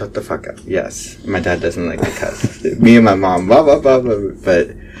up. Shut the fuck up. Yes. My dad doesn't like to cuss. Me and my mom, blah, blah, blah, blah.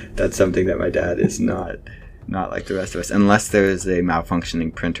 But that's something that my dad is not like the rest of us, unless there is a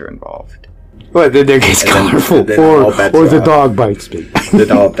malfunctioning printer involved. Well, then it gets colorful. Or the dog bites me.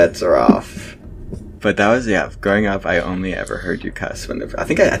 Then all bets are off. But that was, growing up, I only ever heard you cuss when I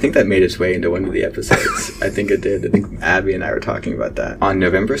think that made its way into one of the episodes. I think it did. I think Abby and I were talking about that. On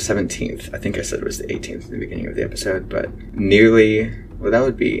November 17th, I think I said it was the 18th in the beginning of the episode, but that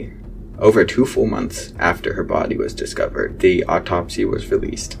would be over 2 full months after her body was discovered, the autopsy was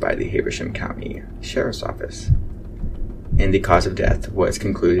released by the Habersham County Sheriff's Office. And the cause of death was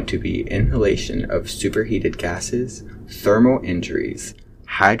concluded to be inhalation of superheated gases, thermal injuries,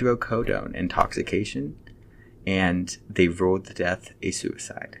 hydrocodone intoxication, and they ruled the death a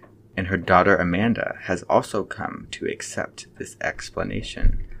suicide. And her daughter Amanda has also come to accept this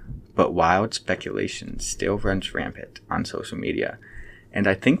explanation, but wild speculation still runs rampant on social media. And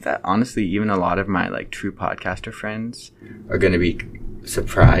I think that, honestly, even a lot of my, true podcaster friends are going to be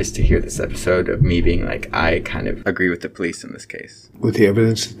surprised to hear this episode of me being like, I kind of agree with the police in this case. With the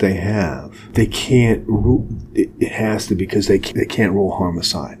evidence that they have, they can't rule, it has to, because they can't rule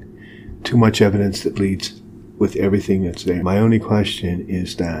homicide. Too much evidence that leads with everything that's there. My only question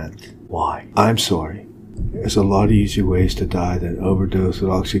is that, why? I'm sorry. There's a lot easier ways to die than overdose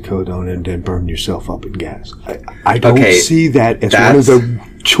with oxycodone and then burn yourself up in gas. I don't see that as one of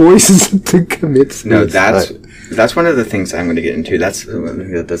the choices to commit suicide. No, that's one of the things I'm going to get into.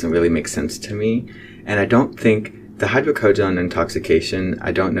 That doesn't really make sense to me. And I don't think the hydrocodone intoxication,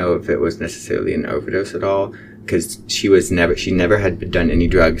 I don't know if it was necessarily an overdose at all, because she never had done any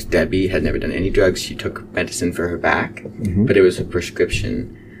drugs. Debbie had never done any drugs. She took medicine for her back, but it was a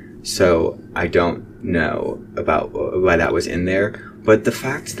prescription. So I don't know about why that was in there. But the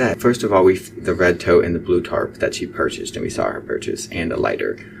fact that, first of all, the red tote and the blue tarp that she purchased, and we saw her purchase, and a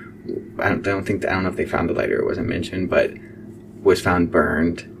lighter. I don't know if they found the lighter. It wasn't mentioned, but was found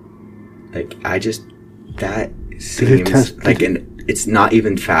burned. That seems it's not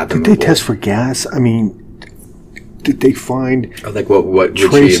even fathomable. Did they test for gas? I mean, did they find what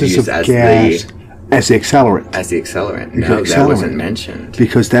traces of gas as the accelerant? As the accelerant. No, that wasn't mentioned.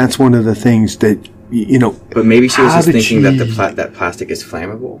 Because that's one of the things that, But maybe she was just thinking that that plastic is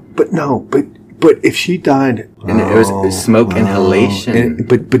flammable. But no, but if she died... And it was smoke inhalation.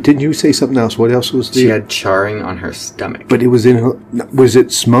 But didn't you say something else? What else was there? She had charring on her stomach. But it was was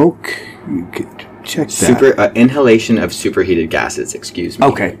it smoke? You could check that. Inhalation of superheated gases, excuse me.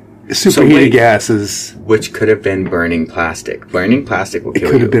 Okay. Superheated gases. Which could have been burning plastic. Burning plastic will kill you.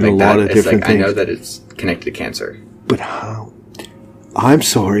 It could have been a lot of different things. I know that it's connected to cancer. But how? I'm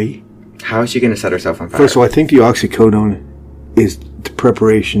sorry. How is she going to set herself on fire? First of all, I think the oxycodone is the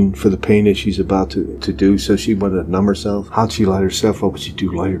preparation for the pain that she's about to do, so she wanted to numb herself. How'd she light herself up? Would she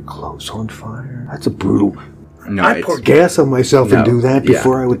light her clothes on fire? That's a brutal... No, I'd pour gas on myself and do that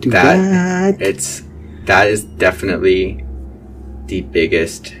before I would do that. That is definitely the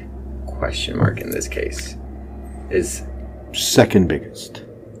biggest question mark in this case. Is second biggest.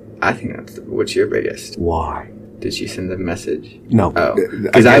 I think what's your biggest? Why? Did she send the message? No.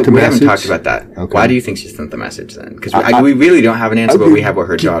 Because we haven't talked about that. Okay. Why do you think she sent the message then? Because we really don't have an answer, but we have what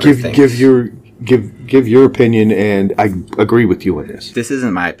her daughter thinks. Give your opinion, and I agree with you on this. This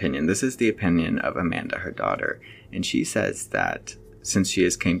isn't my opinion. This is the opinion of Amanda, her daughter. And she says that since she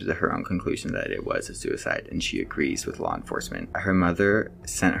has came to her own conclusion that it was a suicide, and she agrees with law enforcement, her mother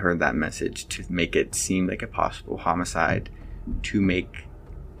sent her that message to make it seem like a possible homicide, to make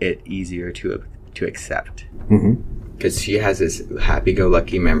it easier to accept. Because she has this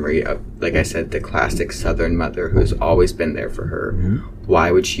happy-go-lucky memory of, like I said, the classic Southern mother who's always been there for her.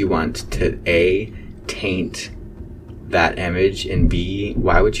 Why would she want to, A, taint that image, and B,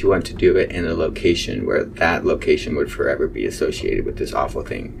 why would she want to do it in a location where that location would forever be associated with this awful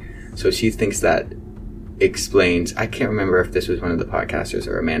thing? So she thinks that explains, I can't remember if this was one of the podcasters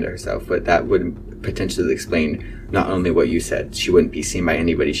or Amanda herself, but that would potentially explain not only what you said, she wouldn't be seen by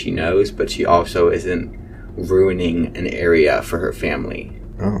anybody she knows, but she also isn't ruining an area for her family.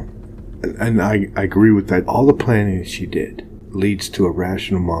 Oh. And I agree with that. All the planning that she did leads to a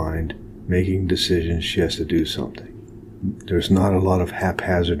rational mind making decisions. She has to do something. There's not a lot of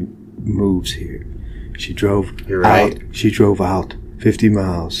haphazard moves here. She drove You're right. out. She drove out 50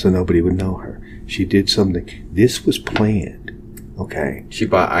 miles so nobody would know her. She did something. This was planned. Okay. She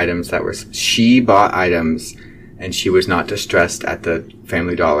bought items, and she was not distressed at the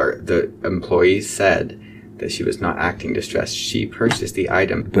Family Dollar. The employees said that she was not acting distressed. She purchased the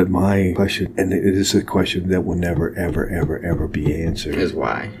item. But my question, and it is a question that will never, ever, ever, ever be answered, Is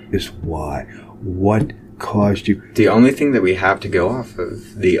why. What caused you? The only thing that we have to go off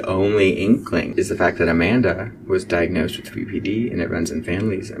of, the only inkling, is the fact that Amanda was diagnosed with BPD and it runs in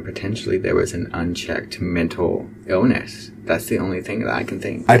families, and potentially there was an unchecked mental illness. That's the only thing that I can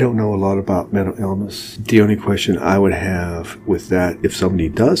think. I don't know a lot about mental illness. The only question I would have with that, if somebody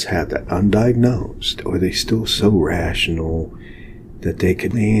does have that undiagnosed, are they still so rational that they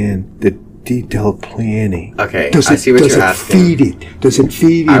can plan the detailed planning? Okay, I see what you're asking. Does it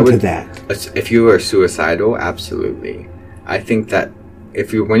feed into that? If you are suicidal, absolutely. I think that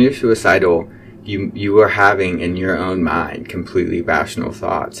when you're suicidal, you are having in your own mind completely rational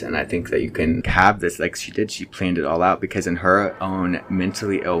thoughts, and I think that you can have this like she did. She planned it all out because in her own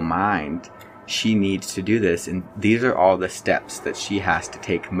mentally ill mind, she needs to do this, and these are all the steps that she has to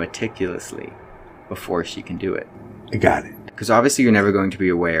take meticulously before she can do it. I got it. Because obviously you're never going to be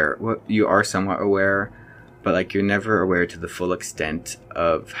aware. Well, you are somewhat aware, but like you're never aware to the full extent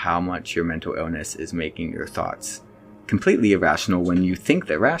of how much your mental illness is making your thoughts completely irrational when you think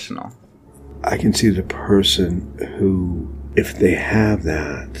they're rational. I can see the person who, if they have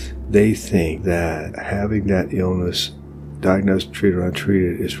that, they think that having that illness diagnosed, treated, or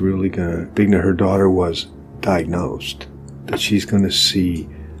untreated is really going to, being that her daughter was diagnosed, that she's going to see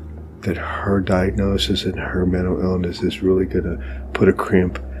that her diagnosis and her mental illness is really going to put a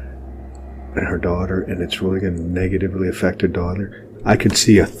crimp in her daughter, and it's really going to negatively affect her daughter. I could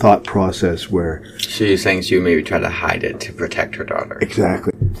see a thought process where... So you're saying she would maybe try to hide it to protect her daughter.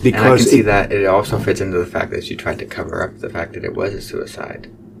 Exactly. Because and I can see that it also fits into the fact that she tried to cover up the fact that it was a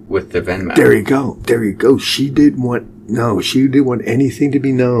suicide with the Venmo. There you go. She didn't want anything to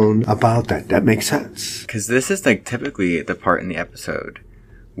be known about that. That makes sense. Because this is like typically the part in the episode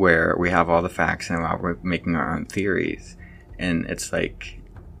where we have all the facts and while we're making our own theories, and it's like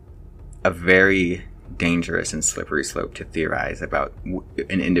a very dangerous and slippery slope to theorize about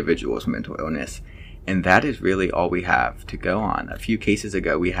an individual's mental illness, and that is really all we have to go on. A few cases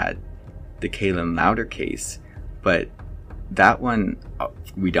ago we had the Kaylin Louder case, but that one,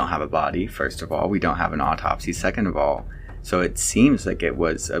 we don't have a body, first of all, we don't have an autopsy, second of all, so it seems like it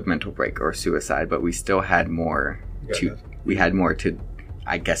was a mental break or suicide, but we still had more to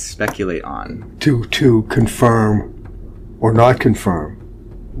I guess speculate on. To confirm or not confirm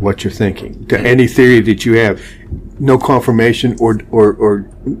what you're thinking. To any theory that you have, no confirmation or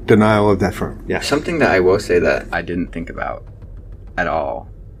denial of that firm. Yeah. Something that I will say that I didn't think about at all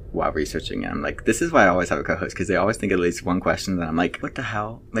while researching it. I'm like, this is why I always have a co-host, because they always think at least one question that I'm like, what the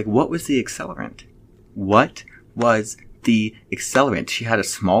hell? Like, what was the accelerant? What was the accelerant? She had a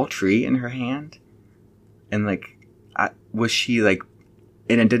small tree in her hand, and like, was she like,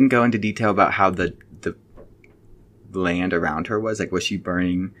 and it didn't go into detail about how the land around her was. Like, was she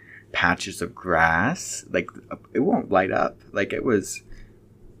burning patches of grass? Like, it won't light up. Like, it was,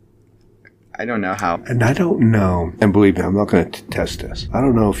 I don't know how. And I don't know, and believe me, I'm not going to test this. I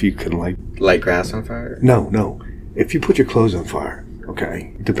don't know if you can light grass on fire? No. If you put your clothes on fire,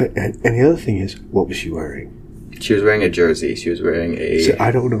 okay? And the other thing is, what was she wearing? She was wearing a jersey. She was wearing a... So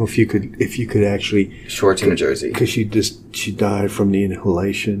I don't know if you could actually... Shorts and a jersey. Because she died from the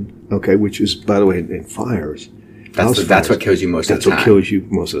inhalation, okay, which is, by the way, in fires. That's what kills you most of the time. That's what kills you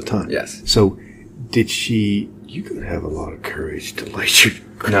most of the time. Yes. So, did she... You could have a lot of courage to light your...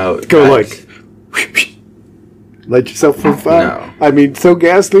 No. Light yourself on fire? No. I mean, throw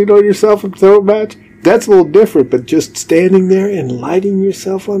gasoline on yourself and throw a match? That's a little different, but just standing there and lighting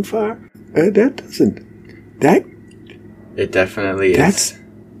yourself on fire? That doesn't... It definitely is.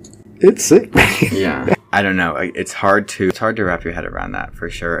 It's sick. Yeah. I don't know. It's hard to wrap your head around that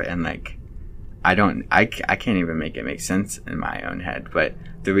for sure. And like, I can't even make it make sense in my own head. But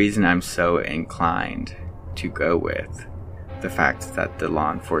the reason I'm so inclined to go with the fact that the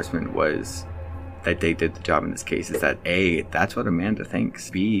law enforcement that they did the job in this case is that A, that's what Amanda thinks.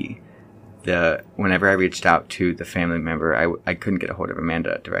 B, whenever I reached out to the family member, I couldn't get a hold of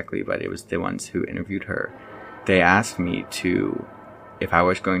Amanda directly, but it was the ones who interviewed her. They asked me to, if I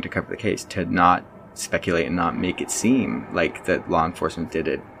was going to cover the case, to not speculate and not make it seem like that law enforcement did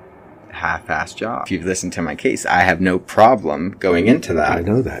a half-assed job. If you've listened to my case, I have no problem going into that. I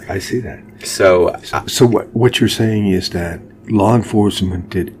know that. I see that. So what you're saying is that law enforcement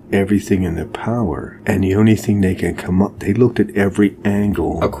did everything in their power, and the only thing they can come up, they looked at every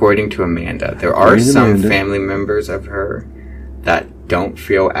angle. According to Amanda, there are some family members of her that don't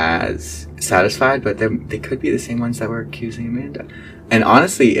feel as satisfied, but they could be the same ones that were accusing Amanda. And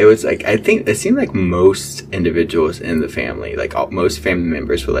honestly, it was like, I think it seemed like most individuals in the family, like most family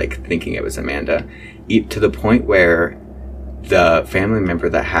members were like thinking it was Amanda, to the point where the family member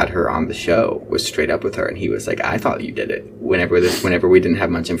that had her on the show was straight up with her, and he was like, I thought you did it. Whenever we didn't have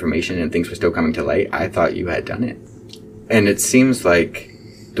much information and things were still coming to light, I thought you had done it. And it seems like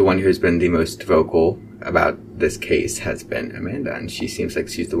the one who's been the most vocal about this case has been Amanda, and she seems like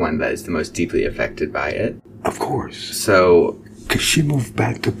she's the one that is the most deeply affected by it. Of course. So, because she moved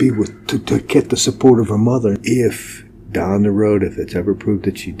back to be with, to get the support of her mother. If down the road, if it's ever proved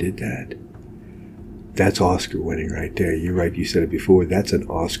that she did that, that's Oscar winning right there. You're right. You said it before. That's an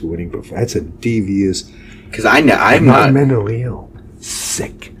Oscar winning performance. That's a devious. Because I'm not mentally ill.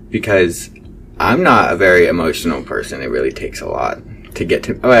 Sick. Because I'm not a very emotional person. It really takes a lot to get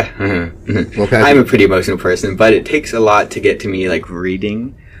to. I'm a pretty emotional person, but it takes a lot to get to me. Like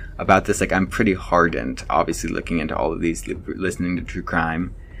reading about this, like I'm pretty hardened. Obviously, looking into all of these, listening to true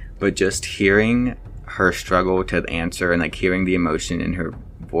crime, but just hearing her struggle to answer and like hearing the emotion in her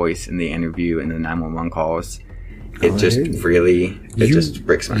voice in the interview and the 911 calls, it just really just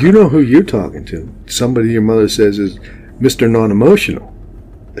breaks my heart. You know who you're talking to. Somebody your mother says is Mr. Non-Emotional.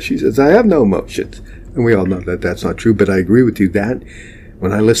 She says, I have no emotions. And we all know that that's not true, but I agree with you that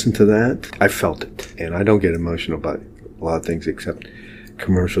when I listened to that, I felt it. And I don't get emotional about a lot of things except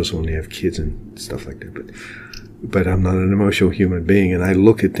commercials when they have kids and stuff like that. But I'm not an emotional human being, and I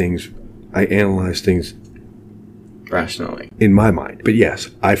look at things, I analyze things rationally in my mind. But yes,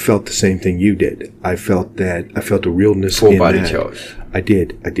 I felt the same thing you did. I felt the realness. Full body chills. I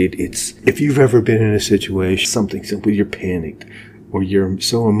did. It's, if you've ever been in a situation, something simple, you're panicked or you're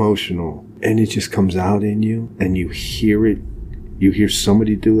so emotional and it just comes out in you and you hear it, you hear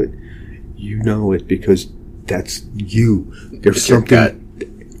somebody do it, you know it because that's you. There's it's something,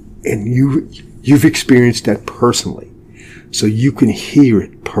 and you've experienced that personally. So you can hear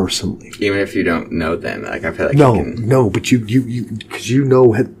it personally, even if you don't know them. Like I feel like no, but you because you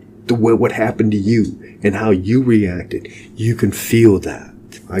know what happened to you and how you reacted. You can feel that.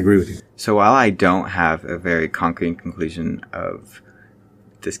 I agree with you. So while I don't have a very concrete conclusion of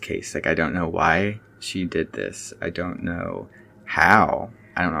this case, like I don't know why she did this. I don't know how.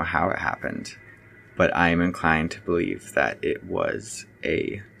 I don't know how it happened, but I am inclined to believe that it was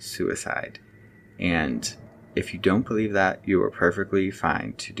a suicide, and if you don't believe that, you are perfectly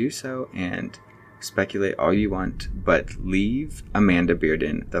fine to do so and speculate all you want, but leave Amanda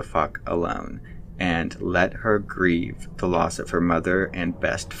Bearden the fuck alone and let her grieve the loss of her mother and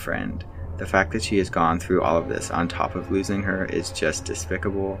best friend. The fact that she has gone through all of this on top of losing her is just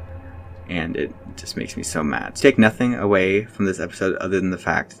despicable, and it just makes me so mad. Take nothing away from this episode other than the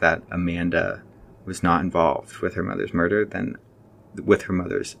fact that Amanda was not involved with her mother's murder, then with her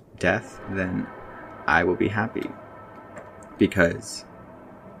mother's death, then I will be happy, because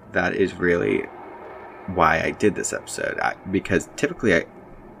that is really why I did this episode. Because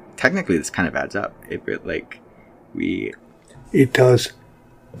technically this kind of adds up. It does,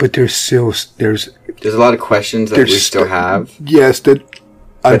 but there's a lot of questions that we still have. Yes, that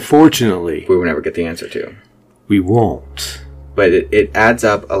unfortunately we will never get the answer to. We won't. But it adds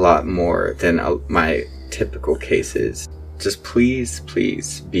up a lot more than my typical cases. Just please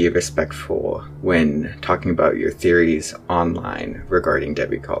be respectful when talking about your theories online regarding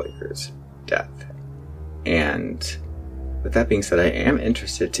Debbie Collier's death. And with that being said, I am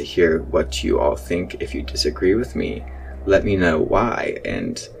interested to hear what you all think. If you disagree with me, let me know why.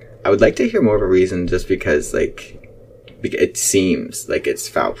 And I would like to hear more of a reason, just because it seems like it's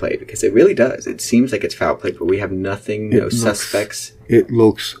foul play, because it really does. It seems like it's foul play, but we have no suspects.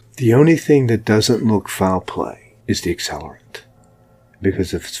 The only thing that doesn't look foul play is the accelerant.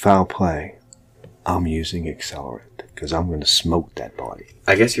 Because if it's foul play, I'm using accelerant because I'm going to smoke that body.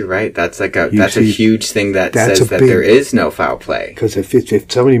 I guess you're right. That's a huge thing that says that there is no foul play. Because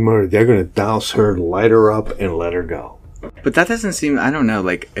if somebody murdered, they're going to douse her, light her up, and let her go. But that doesn't seem, I don't know,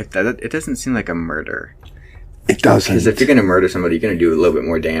 like it doesn't seem like a murder. It doesn't. Because if you're going to murder somebody, you're going to do a little bit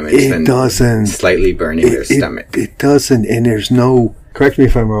more damage than doesn't. Slightly burning their stomach. It doesn't, and there's no... Correct me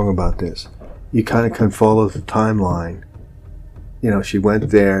if I'm wrong about this. You kind of can follow the timeline. You know, she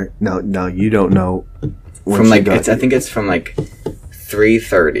went there. Now you don't know when from she like got... I think it's from like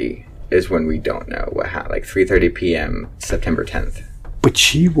 3:30 is when we don't know what happened. Like 3:30 p.m. September 10th. But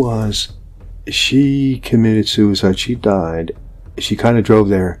she committed suicide. She died. She kind of drove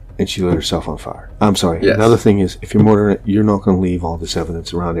there and she lit herself on fire. I'm sorry. Yes. Another thing is, if you're murdering it, you're not going to leave all this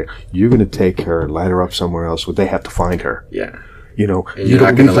evidence around there. You're going to take her, light her up somewhere else where they have to find her. Yeah. You know, and you're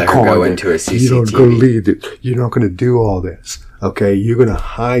not going to let her go into a CCTV. You're not going to leave it. You're not going to do all this. Okay? You're going to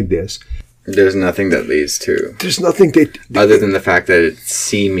hide this. There's nothing that leads to... There's nothing that... Other than the fact that it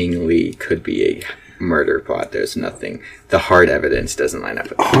seemingly could be a murder plot, there's nothing. The hard evidence doesn't line up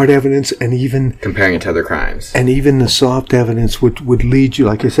with hard evidence, and even... comparing it to other crimes. And even the soft evidence would lead you...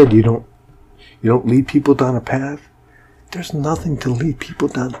 Like I said, you don't lead people down a path. There's nothing to lead people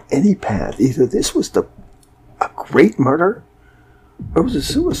down any path. Either this was a great murder, or it was a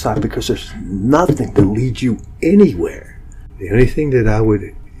suicide, because there's nothing to lead you anywhere. The only thing that I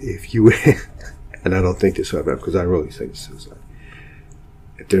would... If you... and I don't think this would happen, because I really think it's suicide.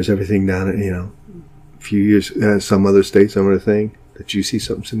 If there's everything down, a few years, some other state, some other thing, that you see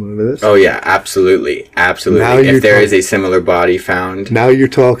something similar to this? Oh, yeah, absolutely. Absolutely. If there is a similar body found... Now you're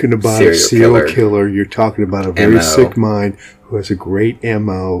talking about a serial killer. You're talking about a very sick mind who has a great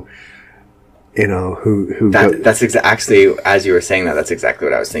M.O., actually, as you were saying that's exactly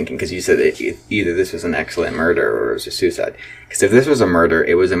what I was thinking, because you said that either this was an excellent murder or it was a suicide. Because if this was a murder,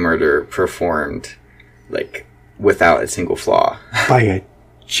 it was a murder performed, like, without a single flaw. By a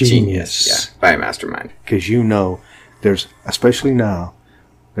genius. Yeah, by a mastermind. Because there's, especially now,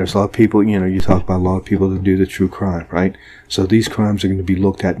 there's a lot of people, you talk about a lot of people that do the true crime, right? So these crimes are going to be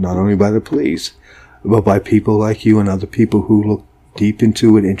looked at not only by the police, but by people like you and other people who look deep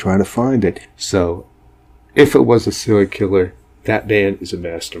into it and try to find it. So, if it was a serial killer, that man is a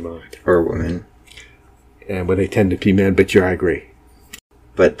mastermind. Or woman. But they tend to be men, but I agree.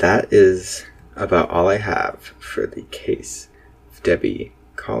 But that is about all I have for the case of Debbie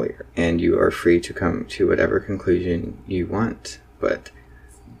Collier. And you are free to come to whatever conclusion you want. But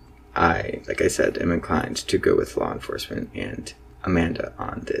I, like I said, am inclined to go with law enforcement and Amanda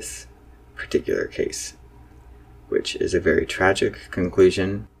on this particular case, which is a very tragic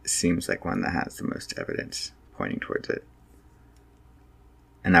conclusion. Seems like one that has the most evidence pointing towards it.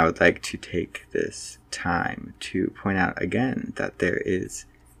 And I would like to take this time to point out again that there is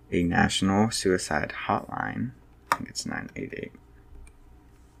a national suicide hotline. I think it's 988.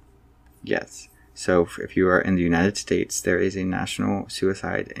 Yes. So if you are in the United States, there is a national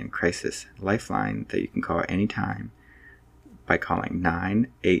suicide and crisis lifeline that you can call at any time by calling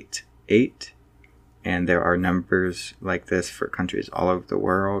 988. And there are numbers like this for countries all over the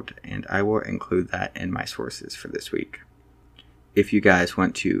world, and I will include that in my sources for this week. If you guys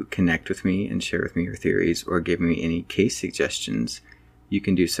want to connect with me and share with me your theories or give me any case suggestions, you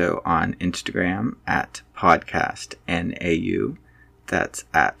can do so on Instagram at podcastnau. That's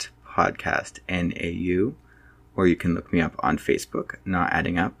at podcastnau. Or you can look me up on Facebook, Not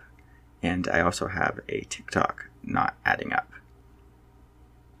Adding Up. And I also have a TikTok, Not Adding Up.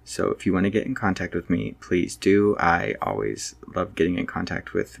 So if you want to get in contact with me, please do. I always love getting in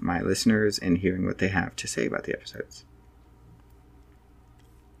contact with my listeners and hearing what they have to say about the episodes.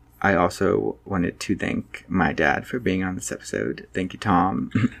 I also wanted to thank my dad for being on this episode. Thank you, Tom.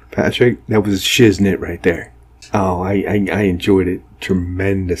 Patrick, that was shiznit right there. Oh, I enjoyed it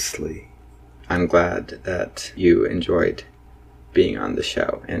tremendously. I'm glad that you enjoyed being on the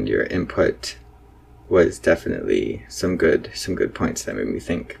show, and your input was definitely some good points that made me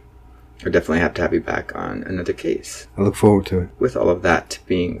think. I definitely have to have you back on another case. I look forward to it. With all of that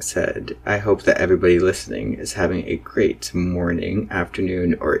being said, I hope that everybody listening is having a great morning,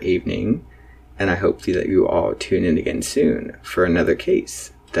 afternoon, or evening, and I hope that you all tune in again soon for another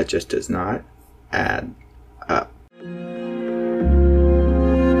case that just does not add up.